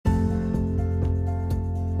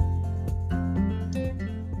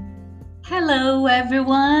Hello,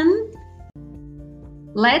 everyone.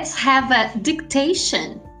 Let's have a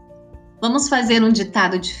dictation. Vamos fazer um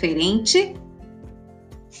ditado diferente.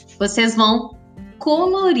 Vocês vão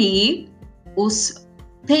colorir os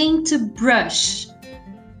paintbrush,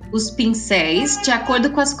 os pincéis, de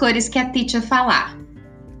acordo com as cores que a teacher falar.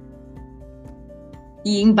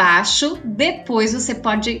 E embaixo, depois você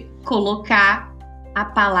pode colocar a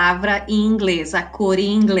palavra em inglês, a cor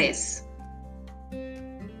em inglês.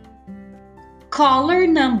 Color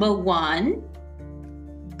number 1,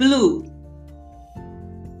 blue.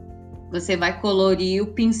 Você vai colorir o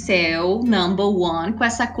pincel number 1 com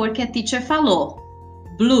essa cor que a teacher falou,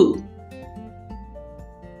 blue.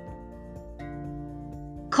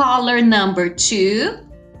 Color number 2,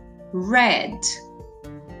 red.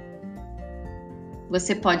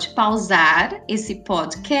 Você pode pausar esse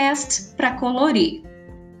podcast para colorir.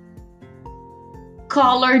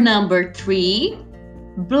 Color number 3,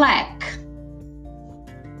 black.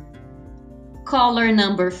 Color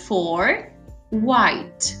number 4,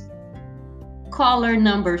 white. Color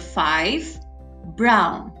number 5,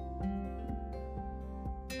 brown.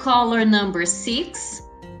 Color number 6,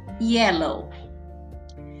 yellow.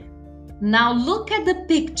 Now look at the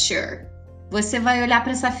picture. Você vai olhar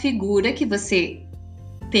para essa figura que você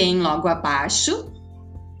tem logo abaixo.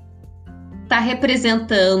 Está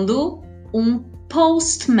representando um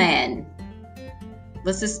postman.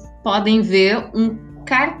 Vocês podem ver um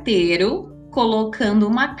carteiro colocando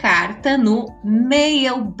uma carta no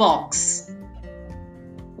mailbox.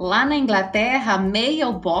 Lá na Inglaterra,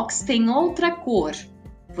 mailbox tem outra cor.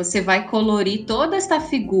 Você vai colorir toda esta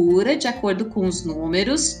figura de acordo com os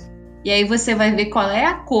números e aí você vai ver qual é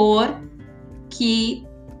a cor que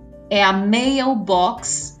é a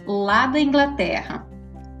mailbox lá da Inglaterra.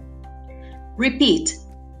 Repeat.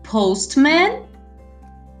 Postman,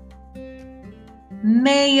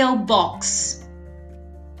 mailbox.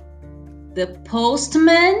 The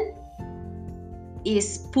postman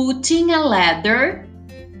is putting a letter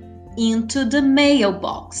into the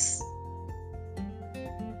mailbox.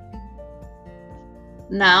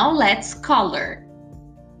 Now let's color.